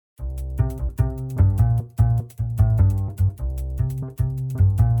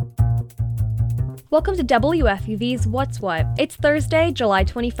Welcome to WFUV's What's What. It's Thursday, July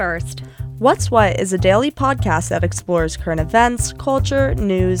 21st. What's What is a daily podcast that explores current events, culture,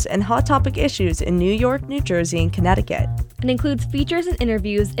 news, and hot topic issues in New York, New Jersey, and Connecticut. It includes features and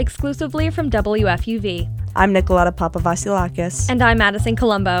interviews exclusively from WFUV. I'm Nicoletta Papavasilakis. And I'm Madison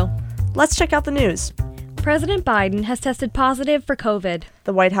Colombo. Let's check out the news. President Biden has tested positive for COVID.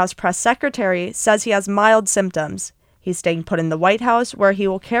 The White House press secretary says he has mild symptoms. He's staying put in the White House, where he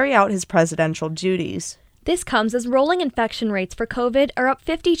will carry out his presidential duties. This comes as rolling infection rates for COVID are up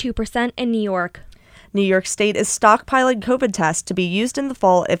 52% in New York. New York State is stockpiling COVID tests to be used in the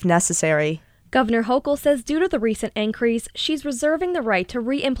fall if necessary. Governor Hochul says due to the recent increase, she's reserving the right to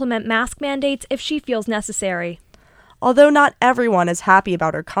re-implement mask mandates if she feels necessary. Although not everyone is happy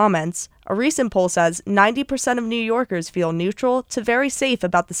about her comments, a recent poll says 90% of New Yorkers feel neutral to very safe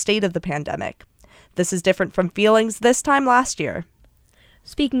about the state of the pandemic. This is different from feelings this time last year.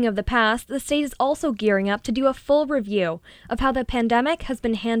 Speaking of the past, the state is also gearing up to do a full review of how the pandemic has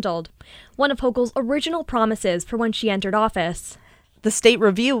been handled, one of Hochul's original promises for when she entered office. The state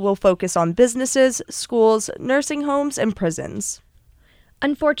review will focus on businesses, schools, nursing homes, and prisons.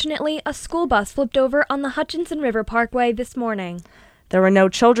 Unfortunately, a school bus flipped over on the Hutchinson River Parkway this morning. There were no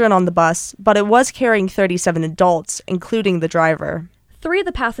children on the bus, but it was carrying 37 adults, including the driver. 3 of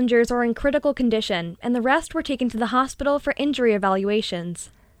the passengers are in critical condition, and the rest were taken to the hospital for injury evaluations.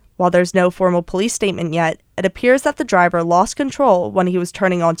 While there's no formal police statement yet, it appears that the driver lost control when he was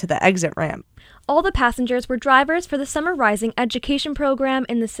turning onto the exit ramp. All the passengers were drivers for the Summer Rising education program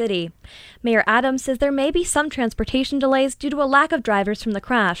in the city. Mayor Adams says there may be some transportation delays due to a lack of drivers from the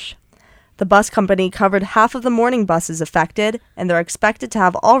crash. The bus company covered half of the morning buses affected, and they're expected to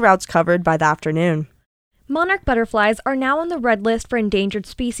have all routes covered by the afternoon. Monarch butterflies are now on the red list for endangered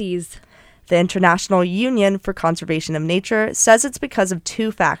species. The International Union for Conservation of Nature says it's because of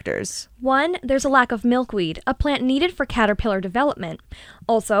 2 factors. 1, there's a lack of milkweed, a plant needed for caterpillar development.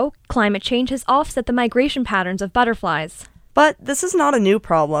 Also, climate change has offset the migration patterns of butterflies. But this is not a new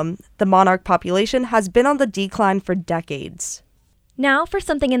problem. The monarch population has been on the decline for decades. Now for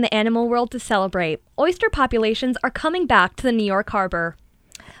something in the animal world to celebrate. Oyster populations are coming back to the New York harbor.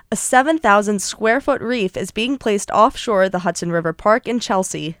 A 7,000-square-foot reef is being placed offshore the Hudson River Park in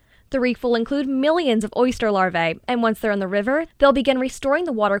Chelsea. The reef will include millions of oyster larvae, and once they're in the river, they'll begin restoring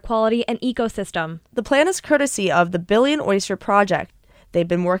the water quality and ecosystem. The plan is courtesy of the Billion Oyster Project. They've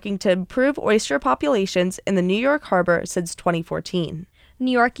been working to improve oyster populations in the New York harbor since 2014.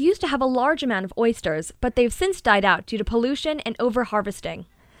 New York used to have a large amount of oysters, but they've since died out due to pollution and overharvesting.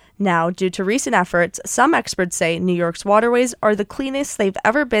 Now, due to recent efforts, some experts say New York's waterways are the cleanest they've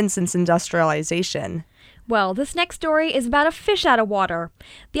ever been since industrialization. Well, this next story is about a fish out of water.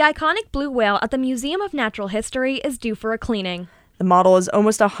 The iconic blue whale at the Museum of Natural History is due for a cleaning. The model is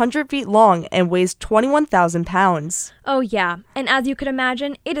almost 100 feet long and weighs 21,000 pounds. Oh yeah, and as you could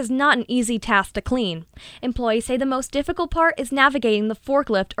imagine, it is not an easy task to clean. Employees say the most difficult part is navigating the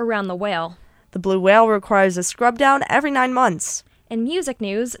forklift around the whale. The blue whale requires a scrub down every 9 months. In music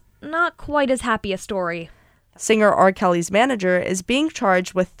news, not quite as happy a story. Singer R. Kelly's manager is being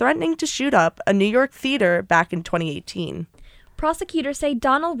charged with threatening to shoot up a New York theater back in 2018. Prosecutors say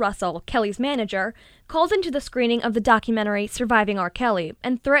Donald Russell, Kelly's manager, called into the screening of the documentary Surviving R. Kelly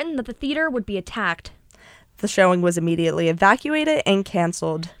and threatened that the theater would be attacked. The showing was immediately evacuated and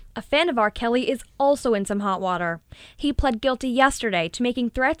canceled. A fan of R. Kelly is also in some hot water. He pled guilty yesterday to making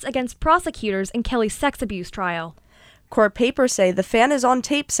threats against prosecutors in Kelly's sex abuse trial. Court papers say the fan is on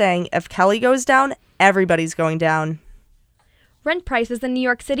tape saying if Kelly goes down, everybody's going down. Rent prices in New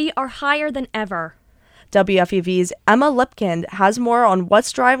York City are higher than ever. WFUV's Emma Lipkind has more on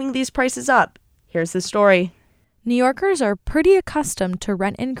what's driving these prices up. Here's the story. New Yorkers are pretty accustomed to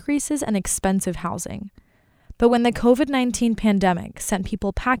rent increases and expensive housing. But when the COVID-19 pandemic sent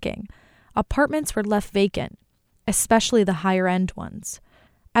people packing, apartments were left vacant, especially the higher-end ones.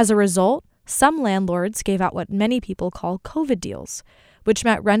 As a result, some landlords gave out what many people call COVID deals, which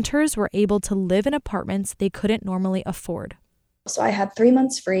meant renters were able to live in apartments they couldn't normally afford. So I had 3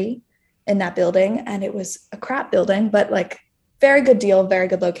 months free in that building, and it was a crap building, but very good deal, very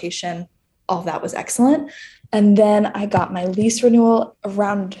good location. All of that was excellent. And then I got my lease renewal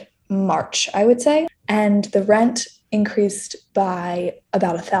around March, I would say, and the rent increased by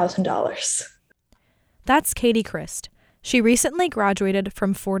about $1,000. That's Katie Christ. She recently graduated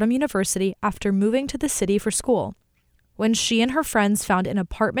from Fordham University after moving to the city for school. When she and her friends found an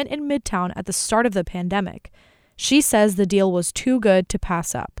apartment in Midtown at the start of the pandemic, she says the deal was too good to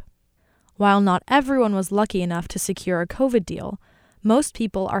pass up. While not everyone was lucky enough to secure a COVID deal, most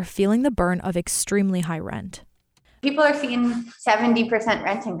people are feeling the burn of extremely high rent. People are seeing 70%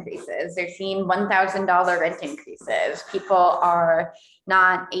 rent increases. They're seeing $1,000 rent increases. People are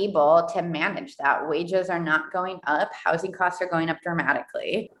not able to manage that. Wages are not going up. Housing costs are going up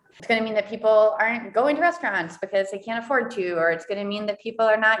dramatically. It's going to mean that people aren't going to restaurants because they can't afford to, or it's going to mean that people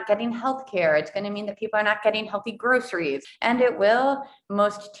are not getting health care. It's going to mean that people are not getting healthy groceries. And it will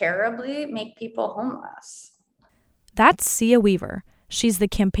most terribly make people homeless. That's Sia Weaver. She's the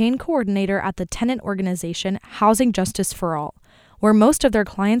campaign coordinator at the tenant organization Housing Justice for All, where most of their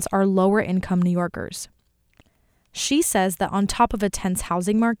clients are lower-income New Yorkers. She says that on top of a tense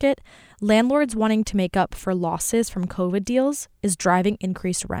housing market, landlords wanting to make up for losses from COVID deals is driving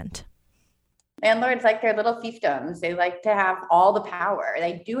increased rent. Landlords like their little fiefdoms. They like to have all the power.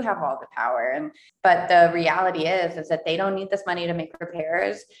 They do have all the power. But the reality is that they don't need this money to make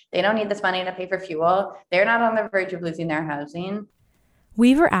repairs. They don't need this money to pay for fuel. They're not on the verge of losing their housing.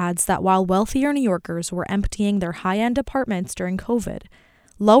 Weaver adds that while wealthier New Yorkers were emptying their high-end apartments during COVID,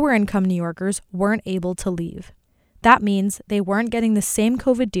 lower-income New Yorkers weren't able to leave. That means they weren't getting the same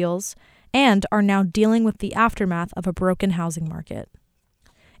COVID deals and are now dealing with the aftermath of a broken housing market.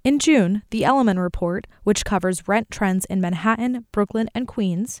 In June, the Element Report, which covers rent trends in Manhattan, Brooklyn, and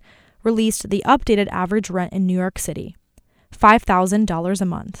Queens, released the updated average rent in New York City, $5,000 a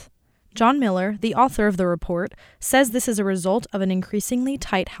month. John Miller, the author of the report, says this is a result of an increasingly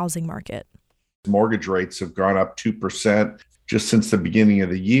tight housing market. Mortgage rates have gone up 2% just since the beginning of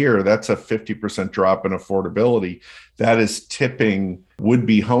the year. That's a 50% drop in affordability. That is tipping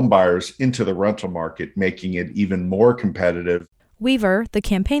would-be homebuyers into the rental market, making it even more competitive. Weaver, the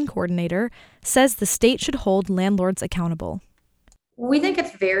campaign coordinator, says the state should hold landlords accountable. We think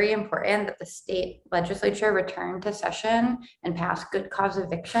it's very important that the state legislature return to session and pass good cause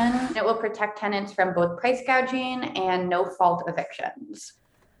eviction. It will protect tenants from both price gouging and no-fault evictions.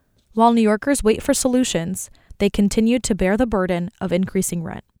 While New Yorkers wait for solutions, they continue to bear the burden of increasing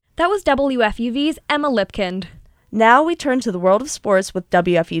rent. That was WFUV's Emma Lipkind. Now we turn to the world of sports with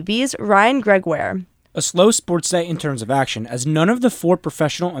WFUV's Ryan Gregoire. A slow sports day in terms of action, as none of the 4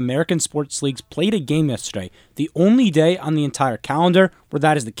 professional American sports leagues played a game yesterday, the only day on the entire calendar where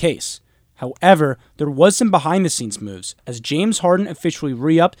that is the case. However, there was some behind-the-scenes moves, as James Harden officially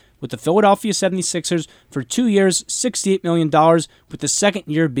re-upped with the Philadelphia 76ers for 2 years, $68 million, with the second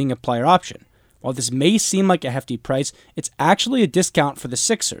year being a player option. While this may seem like a hefty price, it's actually a discount for the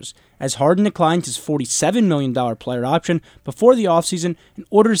Sixers, as Harden declined his $47 million player option before the offseason in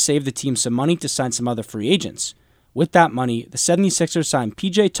order to save the team some money to sign some other free agents. With that money, the 76ers signed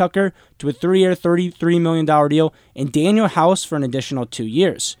PJ Tucker to a 3-year, $33 million deal and Daniel House for an additional 2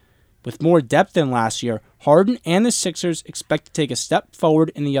 years. With more depth than last year, Harden and the Sixers expect to take a step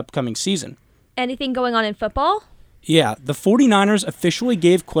forward in the upcoming season. Anything going on in football? Yeah, the 49ers officially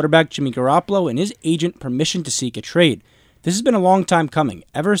gave quarterback Jimmy Garoppolo and his agent permission to seek a trade. This has been a long time coming,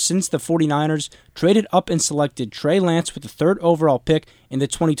 ever since the 49ers traded up and selected Trey Lance with the 3rd overall pick in the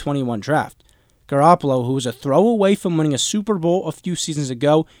 2021 draft. Garoppolo, who was a throw away from winning a Super Bowl a few seasons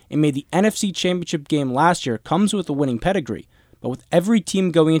ago and made the NFC Championship game last year, comes with a winning pedigree. But with every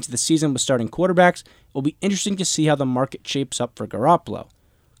team going into the season with starting quarterbacks, it will be interesting to see how the market shapes up for Garoppolo.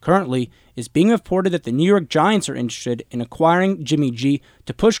 Currently, it's being reported that the New York Giants are interested in acquiring Jimmy G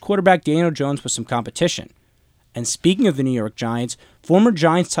to push quarterback Daniel Jones with some competition. And speaking of the New York Giants, former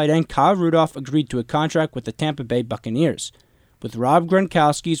Giants tight end Kyle Rudolph agreed to a contract with the Tampa Bay Buccaneers. With Rob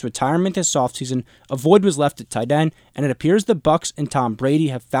Gronkowski's retirement this offseason, a void was left at tight end, and it appears the Bucs and Tom Brady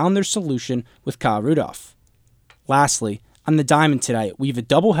have found their solution with Kyle Rudolph. Lastly, on the diamond today, we have a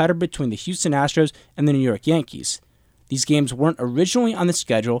doubleheader between the Houston Astros and the New York Yankees. These games weren't originally on the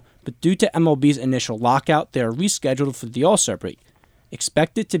schedule, but due to MLB's initial lockout, they are rescheduled for the All-Star break.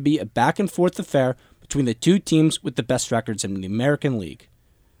 Expect it to be a back-and-forth affair between the two teams with the best records in the American League.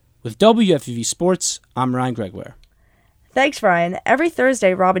 With WFUV Sports, I'm Ryan Gregoire. Thanks, Ryan. Every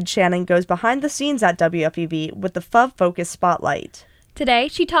Thursday, Robin Shannon goes behind the scenes at WFUV with the FUV Focus Spotlight. Today,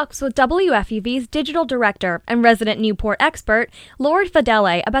 she talks with WFUV's digital director and resident Newport expert, Lord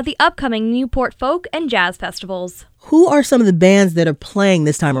Fadele, about the upcoming Newport Folk and Jazz Festivals. Who are some of the bands that are playing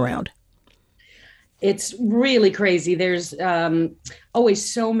this time around? It's really crazy. There's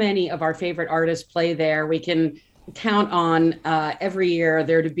always so many of our favorite artists play there. We can count on every year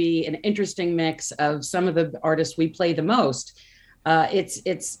there to be an interesting mix of some of the artists we play the most.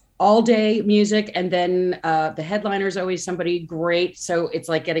 It's all day music, and then the headliner is always somebody great. So it's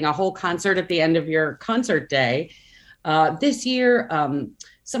like getting a whole concert at the end of your concert day. This year,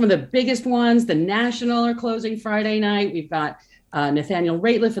 some of the biggest ones, the National are closing Friday night. We've got Nathaniel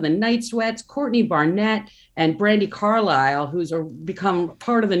Rateliff of the Night Sweats, Courtney Barnett, and Brandi Carlile, who's become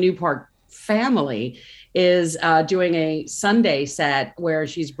part of the Newport family is doing a Sunday set where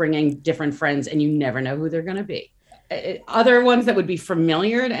she's bringing different friends, and you never know who they're going to be. Other ones that would be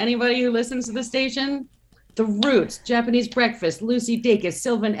familiar to anybody who listens to the station: The Roots, Japanese Breakfast, Lucy Dacus,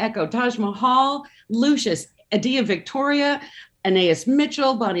 Sylvan Echo, Taj Mahal, Lucius, Adia Victoria, Anais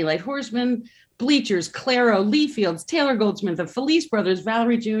Mitchell, Bonnie Light Horseman, Bleachers, Claro, Lee Fields, Taylor Goldsmith, the Felice Brothers,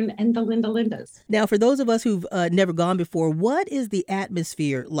 Valerie June, and the Linda Lindas. Now, for those of us who've never gone before, what is the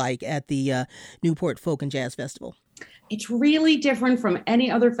atmosphere like at the Newport Folk and Jazz Festival? It's really different from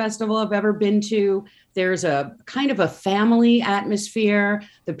any other festival I've ever been to. There's a kind of a family atmosphere.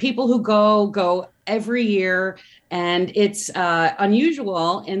 The people who go every year, and it's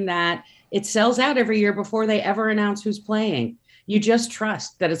unusual in that it sells out every year before they ever announce who's playing. You just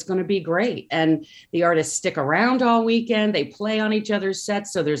trust that it's going to be great. And the artists stick around all weekend. They play on each other's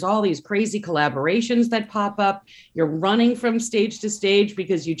sets. So there's all these crazy collaborations that pop up. You're running from stage to stage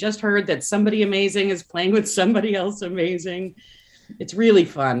because you just heard that somebody amazing is playing with somebody else amazing. It's really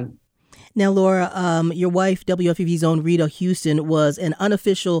fun. Now, Laura, your wife, WFUV's own Rita Houston, was an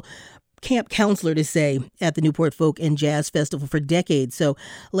unofficial camp counselor, to say, at the Newport Folk and Jazz Festival for decades. So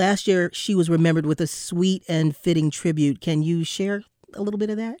last year, she was remembered with a sweet and fitting tribute. Can you share a little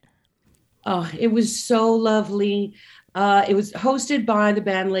bit of that? Oh, it was so lovely. It was hosted by the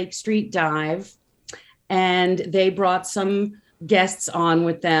band Lake Street Dive, and they brought some guests on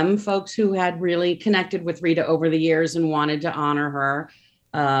with them, folks who had really connected with Rita over the years and wanted to honor her.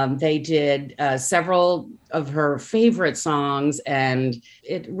 They did several of her favorite songs, and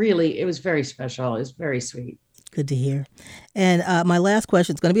it was very special. It was very sweet. Good to hear. And my last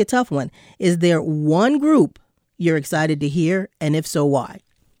question is going to be a tough one. Is there one group you're excited to hear? And if so, why?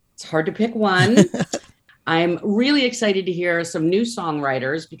 It's hard to pick one. I'm really excited to hear some new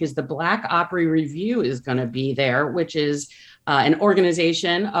songwriters because the Black Opry Review is going to be there, which is an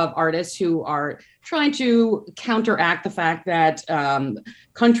organization of artists who are trying to counteract the fact that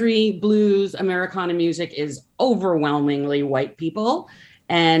country, blues, Americana music is overwhelmingly white people.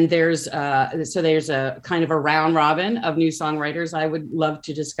 And there's a kind of a round robin of new songwriters I would love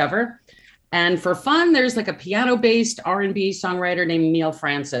to discover. And for fun, there's like a piano-based R&B songwriter named Neil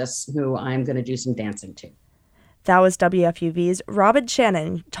Francis, who I'm going to do some dancing to. That was WFUV's Robin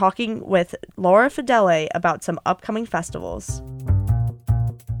Shannon talking with Laura Fidele about some upcoming festivals.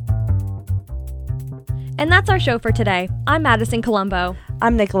 And that's our show for today. I'm Madison Colombo.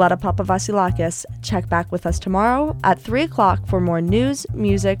 I'm Nicoletta Papavasilakis. Check back with us tomorrow at 3 o'clock for more news,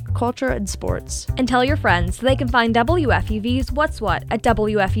 music, culture, and sports. And tell your friends so they can find WFUV's What's What at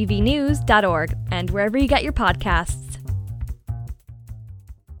WFUVnews.org and wherever you get your podcasts.